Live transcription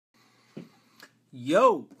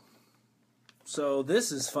Yo! So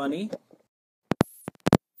this is funny.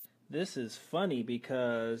 This is funny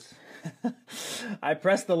because I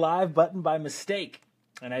pressed the live button by mistake.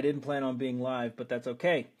 And I didn't plan on being live, but that's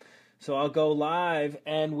okay. So I'll go live.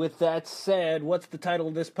 And with that said, what's the title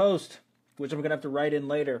of this post? Which I'm going to have to write in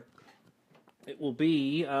later. It will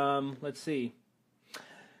be, let's see.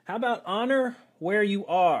 How about honor where you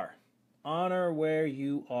are? Honor where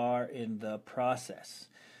you are in the process.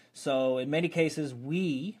 So in many cases,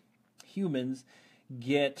 we, humans,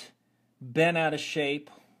 get bent out of shape,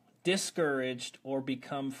 discouraged, or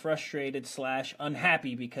become frustrated /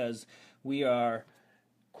 unhappy because we are,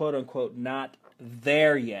 quote unquote, not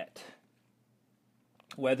there yet.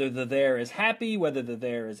 Whether the there is happy, whether the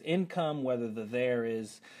there is income, whether the there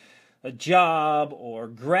is a job or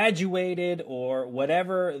graduated or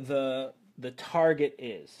whatever the target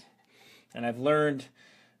is. And I've learned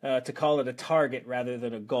to call it a target rather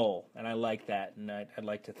than a goal, and I like that. And I'd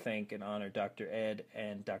like to thank and honor Dr. Ed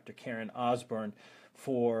and Dr. Karen Osborne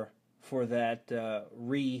for that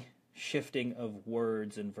re-shifting of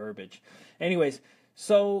words and verbiage. Anyways,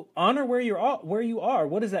 so honor where you are.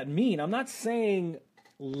 What does that mean? I'm not saying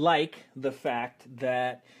like the fact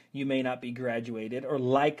that you may not be graduated, or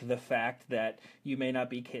like the fact that you may not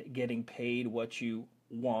be getting paid what you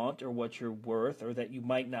want or what you're worth, or that you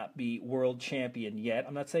might not be world champion yet.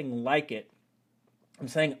 I'm not saying like it. I'm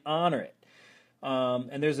saying honor it.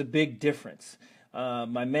 And there's a big difference.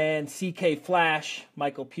 My man CK Flash,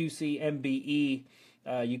 Michael Pusey, MBE,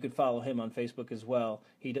 you could follow him on Facebook as well.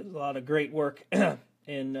 He does a lot of great work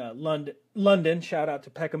in London. Shout out to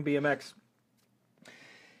Peckham BMX.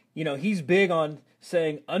 You know, he's big on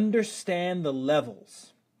saying understand the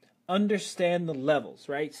levels. Understand the levels,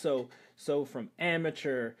 right? So from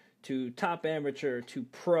amateur to top amateur to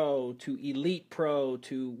pro to elite pro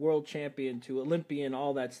to world champion to Olympian,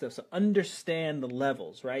 all that stuff. So understand the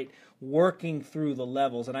levels, right? Working through the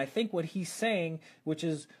levels. And I think what he's saying, which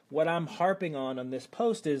is what I'm harping on this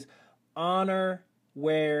post, is honor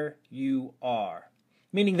where you are.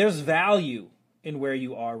 Meaning there's value in where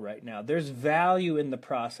you are right now. There's value in the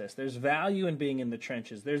process. There's value in being in the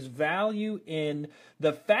trenches. There's value in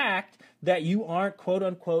the fact that you aren't, quote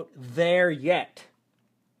unquote, there yet.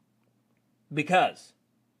 Because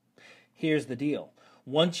here's the deal.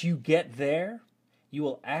 Once you get there, you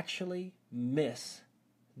will actually miss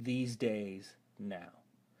these days now.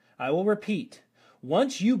 I will repeat.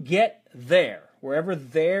 Once you get there, wherever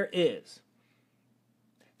there is,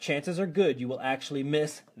 chances are good you will actually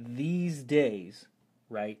miss these days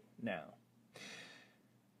right now.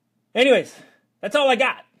 Anyways, that's all I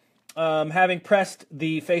got. Having pressed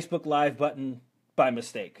the Facebook Live button by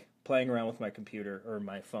mistake, playing around with my computer, or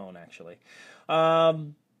my phone actually.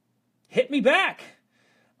 Hit me back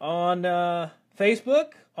on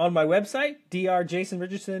Facebook, on my website,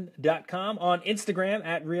 DRjRICH.com, on Instagram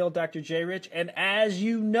at RealDrJRich. And as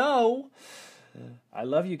you know, I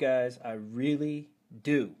love you guys. I really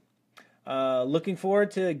do. Looking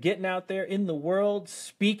forward to getting out there in the world,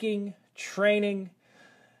 speaking, training,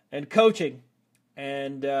 and coaching.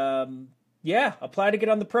 And apply to get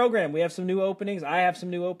on the program. We have some new openings. I have some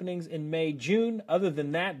new openings in May, June. Other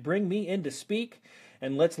than that, bring me in to speak,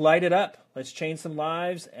 and let's light it up. Let's change some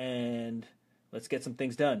lives, and let's get some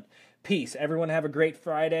things done. Peace. Everyone have a great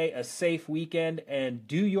Friday, a safe weekend, and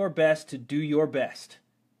do your best to do your best.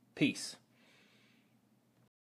 Peace.